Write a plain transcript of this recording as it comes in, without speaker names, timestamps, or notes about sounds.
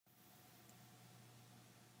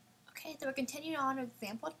Okay, so we're continuing on with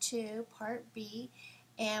example 2, part B,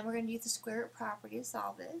 and we're going to use the square root property to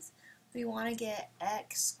solve this. We want to get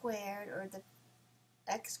x squared, or the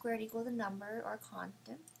x squared equals a number or a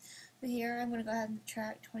constant. So here I'm going to go ahead and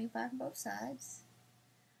subtract 25 from both sides.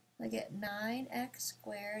 I get 9x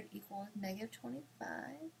squared equals negative 25.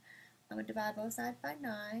 I'm going to divide both sides by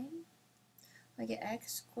 9. I get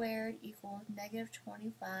x squared equals negative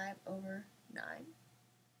 25 over 9.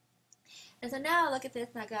 And so now I look at this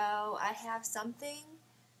and I go, I have something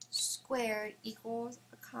squared equals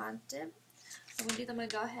a constant. So I'm going to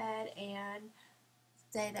go ahead and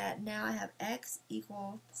say that now I have x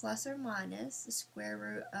equals plus or minus the square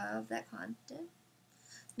root of that constant.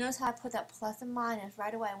 Notice how I put that plus and minus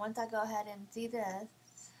right away. Once I go ahead and see this,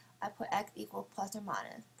 I put x equals plus or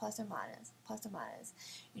minus, plus or minus, plus or minus.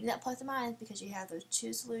 You do that plus or minus because you have those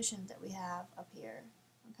two solutions that we have up here.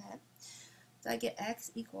 Okay, so I get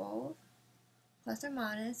x equals plus or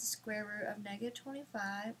minus the square root of negative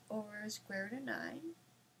 25 over the square root of 9.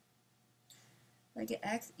 I get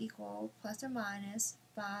x equals plus or minus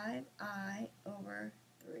 5i over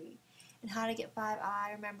 3. And how to get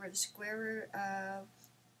 5i? Remember, the square root of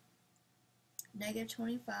negative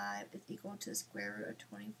 25 is equal to the square root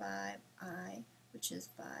of 25i, which is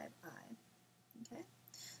 5i. Okay?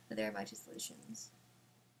 So there are my two solutions.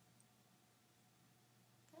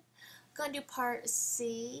 Okay. I'm going to do part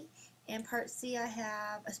C. In part C, I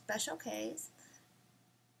have a special case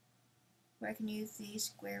where I can use the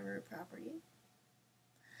square root property.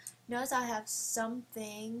 Notice I have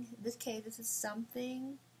something, in this case this is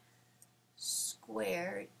something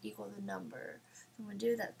squared equals a number. So I'm going to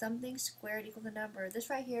do that something squared equals a number. This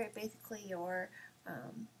right here is basically your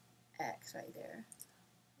x right there.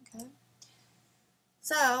 Okay.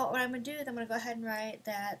 So what I'm going to do is I'm going to go ahead and write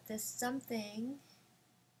that this something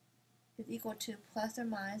is equal to plus or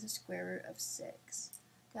minus the square root of 6.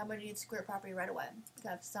 Okay, I'm going to use the square root property right away. We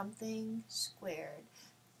have something squared.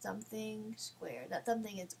 Something squared. That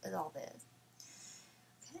something is all this.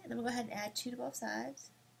 Okay, and then we'll go ahead and add 2 to both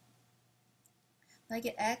sides. I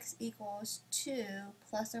get x equals 2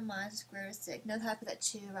 plus or minus the square root of 6. Notice how I put that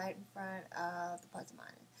 2 right in front of the plus or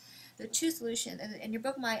minus. There are two solutions, and your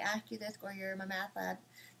book might ask you this, or my math lab.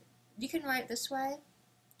 You can write it this way,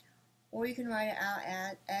 or you can write it out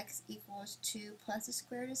as x equals 2 plus the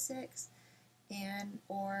square root of 6,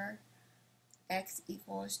 or x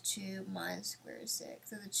equals 2 minus the square root of 6.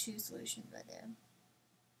 So the two solutions right there.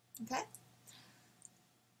 Okay?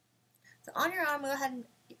 So on your own, go ahead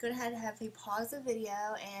and have a pause the video,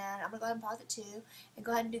 and I'm going to go ahead and pause it too, and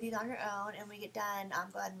go ahead and do these on your own, and when you get done,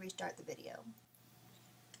 go ahead and restart the video.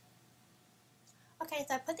 Okay,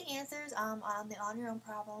 so I put the answers on the on your own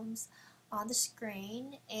problems on the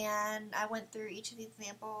screen, and I went through each of these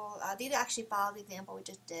examples. These actually follow the example we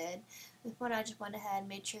just did. This one I just went ahead and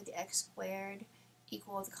made sure the x squared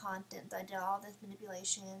equals a constant. So I did all this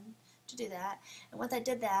manipulation to do that. And once I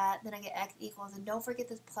did that, then I get x equals, and don't forget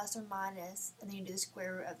this plus or minus, and then you do the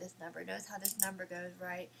square root of this number. Notice how this number goes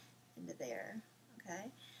right into there. Okay?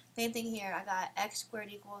 Same thing here. I got x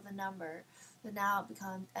squared equals a number. So now it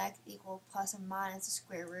becomes x equals plus or minus the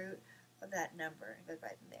square root of that number. It goes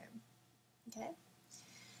right in there. Okay.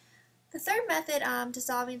 The third method to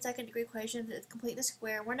solving second degree equations is complete the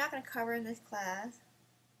square. We're not going to cover in this class.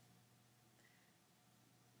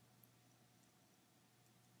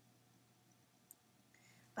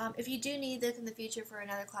 If you do need this in the future for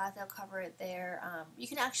another class, I'll cover it there. You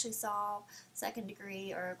can actually solve second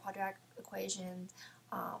degree or quadratic equations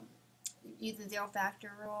using the zero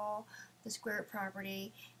factor rule, the square root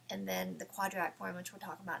property, and then the quadratic formula, which we'll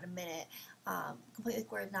talk about in a minute. Complete the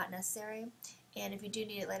square is not necessary, and if you do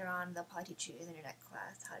need it later on, they'll probably teach you in your next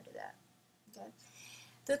class how to do that. Okay.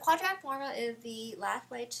 So the quadratic formula is the last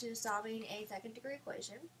way to solving a second degree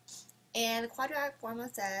equation, and the quadratic formula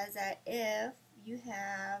says that if you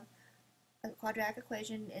have a quadratic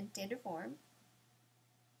equation in standard form,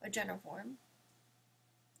 or general form,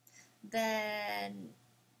 then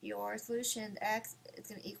your solution x is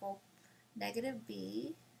going to equal negative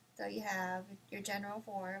b. So you have your general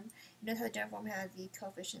form. Notice how the general form has the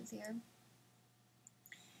coefficients here.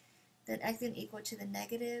 Then x is going to equal to the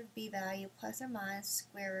negative b value plus or minus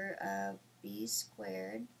square root of b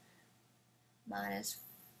squared minus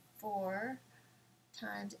 4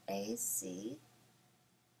 times ac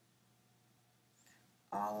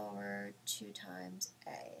all over 2 times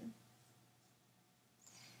a.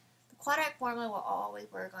 The quadratic formula will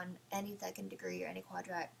always work on any second degree or any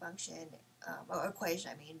quadratic function, or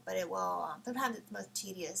equation, but it will, sometimes it's most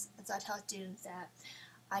tedious, and so I tell students that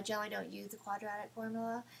I generally don't use the quadratic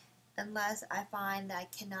formula unless I find that I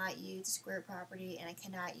cannot use the square root property and I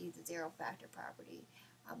cannot use the zero factor property.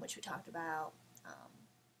 which we talked about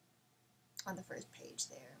on the first page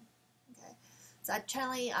there. Okay, so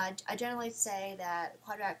I generally say that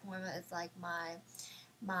quadratic formula is like my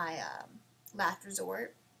last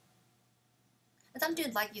resort. And some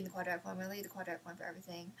students like using the quadratic formula, leave the quadratic formula for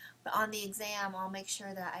everything. But on the exam, I'll make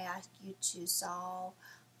sure that I ask you to solve.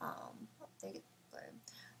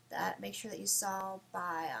 Make sure that you solve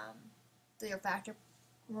by your factor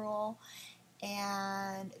rule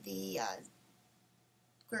and the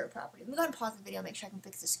square root property. Let me go ahead and pause the video and make sure I can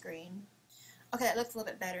fix the screen. Okay, that looks a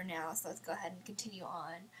little bit better now, so let's go ahead and continue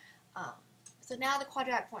on. So now the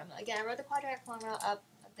quadratic formula. Again, I wrote the quadratic formula up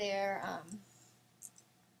there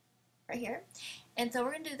right here. And so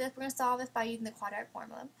we're going to do this. We're going to solve this by using the quadratic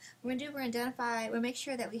formula. We're going to identify, we'll make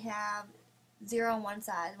sure that we have 0 on one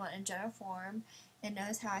side. We want it in general form. And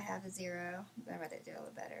notice how I have the 0. I'm going to write that 0 a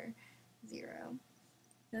little better. 0.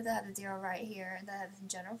 Notice I have the 0 right here, and that I have this in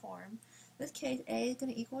general form. In this case, A is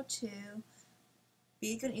going to equal 2,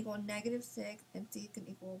 B is going to equal -6, and C is going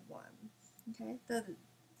to equal 1. Okay, so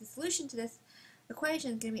the solution to this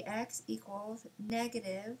equation is going to be x equals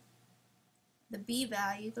negative the b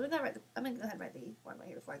value. So we're going to write I'm going to go ahead and write the formula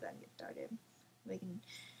here before I go ahead and get started. We can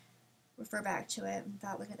refer back to it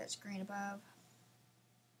without looking at that screen above.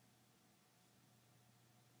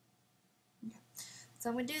 Okay. So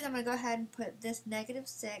I'm going to do is I'm going to go ahead and put this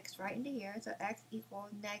 -6 right into here. So x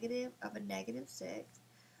equals negative of a -6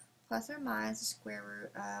 plus or minus the square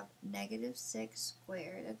root of -6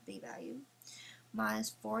 squared, that's b value,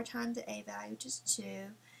 minus 4 times the a value, which is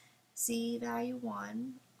 2, c value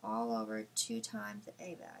 1, all over 2 times the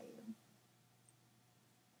a value.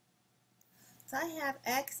 So I have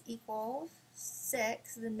x equals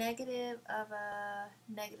 6, the negative of a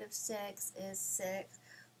 -6 is 6,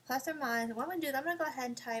 plus or minus, what I'm going to do is I'm going to go ahead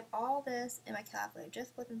and type all this in my calculator,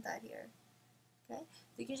 just what's inside here. Okay,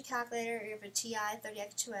 so you can use your calculator, or you have a TI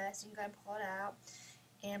 30X2S, you can go ahead and pull it out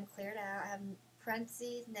and clear it out. I have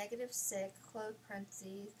parentheses, -6, close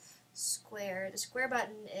parentheses, square. The square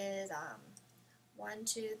button is 1,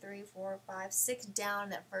 2, 3, 4, 5, 6 down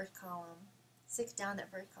that first column. 6 down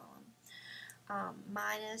that first column.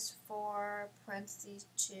 Minus 4, parentheses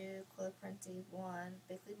 2, close parentheses 1,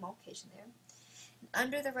 basically multiplication there. And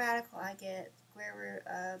under the radical, I get square root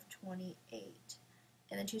of 28.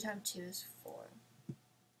 And then 2 times 2 is 4.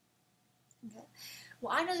 Okay.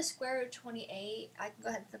 Well, I know the square root of 28. I can go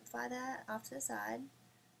ahead and simplify that off to the side.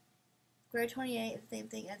 Square root of 28 is the same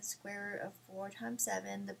thing as the square root of 4 times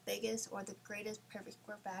 7. The biggest or the greatest perfect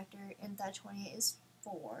square factor inside 28 is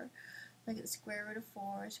 4. So I get the square root of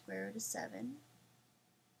 4, square root of 7.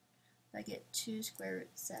 So I get 2 square root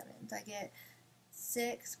of 7. So I get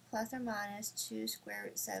 6 plus or minus 2 square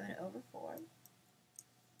root of 7 over 4.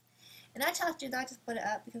 And I tell students I like to split it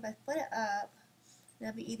up because if I split it up,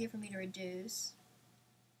 it'll be easier for me to reduce.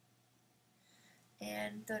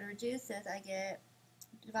 And so to reduce this, I get,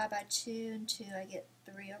 divide by 2 and 2, I get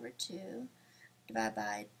 3 over 2. Divide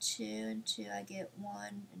by 2 and 2, I get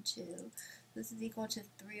 1 and 2. This is equal to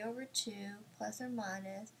 3 over 2 plus or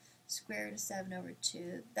minus square root of 7 over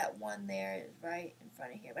 2. That 1 there is right in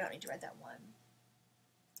front of here, but I don't need to write that 1.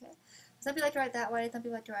 Okay. Some people like to write that way, some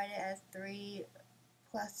people like to write it as 3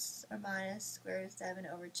 plus or minus square root of 7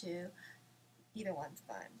 over 2. Either one's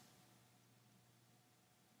fine.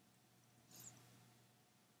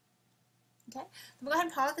 Okay, so we'll go ahead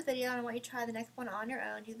and pause the video, and I want you to try the next one on your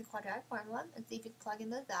own using the quadratic formula and see if you can plug in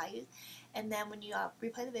those values. And then when you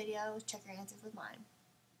replay the video, check your answers with mine.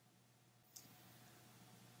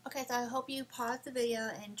 Okay, so I hope you paused the video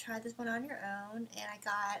and tried this one on your own. And I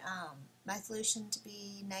got my solution to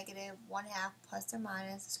be -1/2 plus or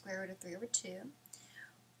minus the square root of 3 over 2.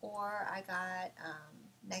 Or I got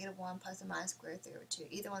 -1 plus or minus square root of 3 over 2.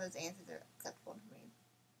 Either one of those answers are acceptable to me.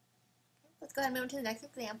 Okay, let's go ahead and move on to the next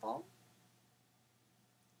example.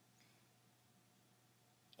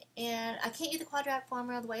 And I can't use the quadratic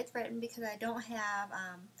formula the way it's written because I don't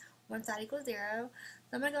have one side equals 0.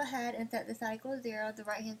 So I'm going to go ahead and set this side equals 0, the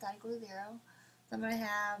right hand side equals 0. So I'm going to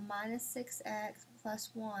have -6x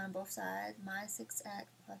plus 1 on both sides, -6x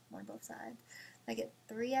plus 1 on both sides. I get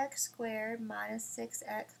 3x squared minus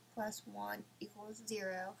 6x plus 1 equals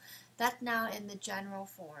 0. That's now in the general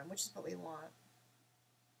form, which is what we want.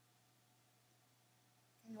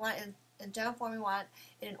 We want it in general form, we want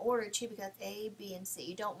it in order too, because A, B, and C.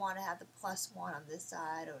 You don't want to have the plus 1 on this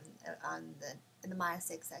side or on the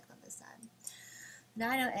 -6x on this side.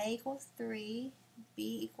 Now I know A equals 3,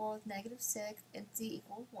 B equals -6, and C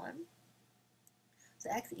equals 1. So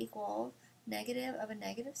x equals negative of a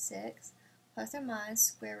 -6 plus or minus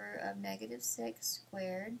square root of -6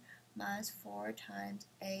 squared minus 4 times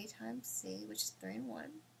A times C, which is 3 and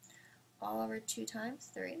 1, all over 2 times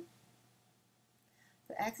 3.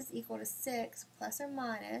 So x is equal to 6 plus or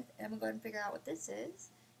minus, and I'm going to go ahead and figure out what this is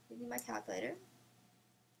using my calculator.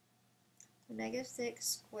 So negative 6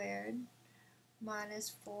 squared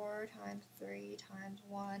minus 4 times 3 times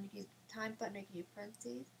 1. You can use the times button, you can use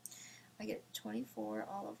parentheses. I get 24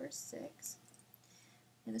 all over 6.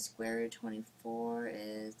 And the square root of 24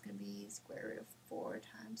 is going to be square root of 4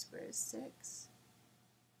 times square root of 6,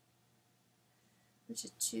 which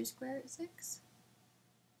is 2 square root of 6.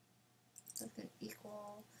 So it's going to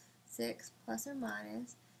equal 6 plus or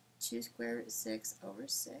minus 2 square root of 6 over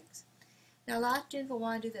 6. Now a lot of students will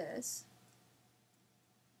want to do this.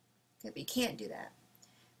 Okay, but you can't do that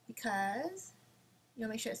because you'll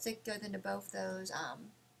make sure that 6 goes into both those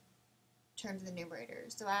terms of the numerator.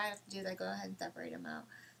 So what I have to do is I go ahead and separate them out.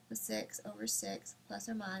 So 6 over 6 plus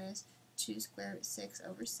or minus 2 square root of 6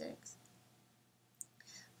 over 6.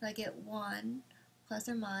 So I get 1 plus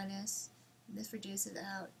or minus, and this reduces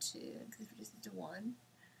out to, because this reduces to 1,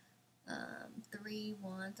 3,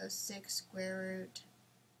 1, so 6 square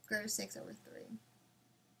root of 6 over 3.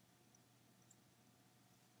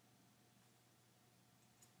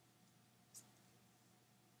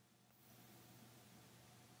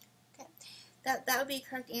 That would be a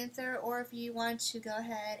correct answer, or if you want to go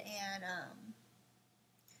ahead and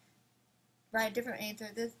write a different answer,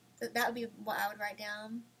 that would be what I would write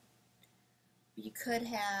down. You could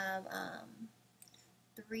have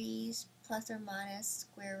 3 plus or minus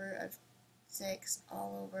square root of 6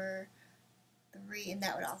 all over 3, and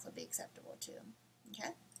that would also be acceptable too.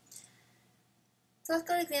 Okay? So let's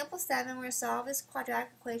go to example 7. We're going to solve this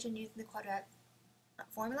quadratic equation using the quadratic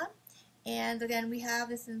formula. And again, we have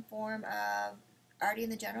this in form of already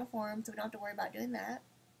in the general form, so we don't have to worry about doing that.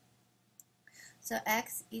 So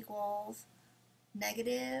x equals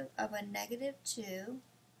negative of a negative 2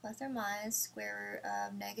 plus or minus square root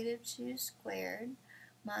of negative 2 squared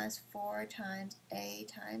minus 4 times a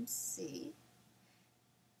times c.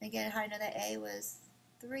 Again, how do you know that a was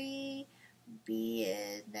 3, b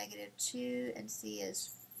is negative 2, and c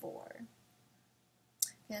is 4.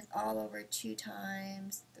 And it's all over 2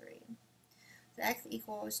 times 3. So x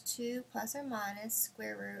equals 2 plus or minus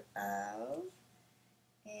square root of,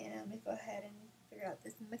 and let me go ahead and figure out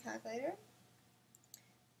this in the calculator,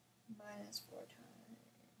 minus 4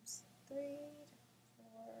 times 3 times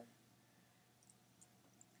 4.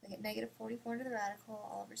 I get negative 44 into the radical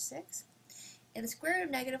all over 6. And the square root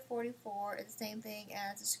of negative 44 is the same thing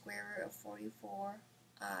as the square root of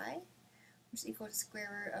 44i, which is equal to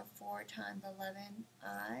square root of 4 times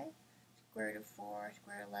 11i, square root of 4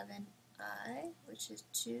 square root of 11i, which is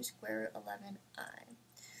 2 square root 11i.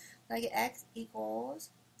 So I get x equals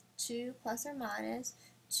 2 plus or minus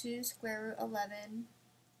 2 square root 11.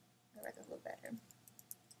 I'll write this a little better.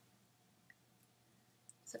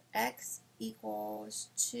 So x equals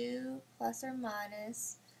 2 plus or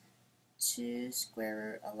minus 2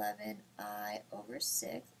 square root 11i over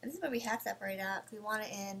 6. And this is where we have to separate out because we want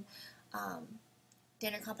it in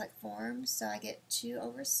standard complex form. So I get 2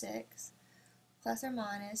 over 6 plus or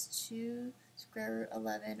minus 2 square root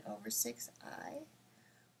 11 over 6i,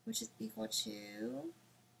 which is equal to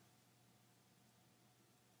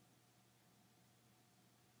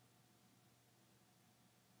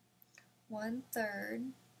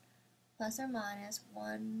 1/3 plus or minus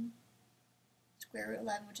 1 square root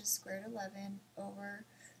 11, which is square root 11 over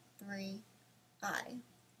 3i.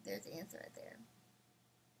 There's the answer right there.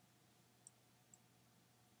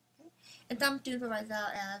 Okay. And some students will write that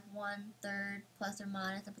out as 1/3 plus or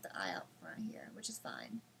minus and put the I out front here, which is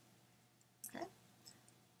fine. Okay.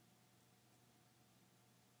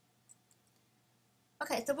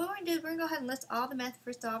 Okay, so what we're going to do is we're going to go ahead and list all the methods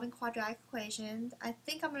for solving quadratic equations. I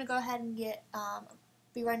think I'm going to go ahead and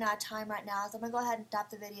be running out of time right now, so I'm going to go ahead and stop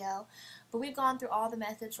the video. But we've gone through all the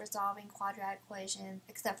methods for solving quadratic equations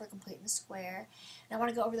except for completing the square. And I want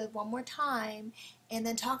to go over those one more time and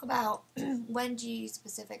then talk about when to use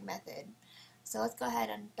specific method. So let's go ahead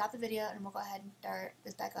and stop the video and we'll go ahead and start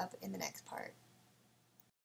this back up in the next part.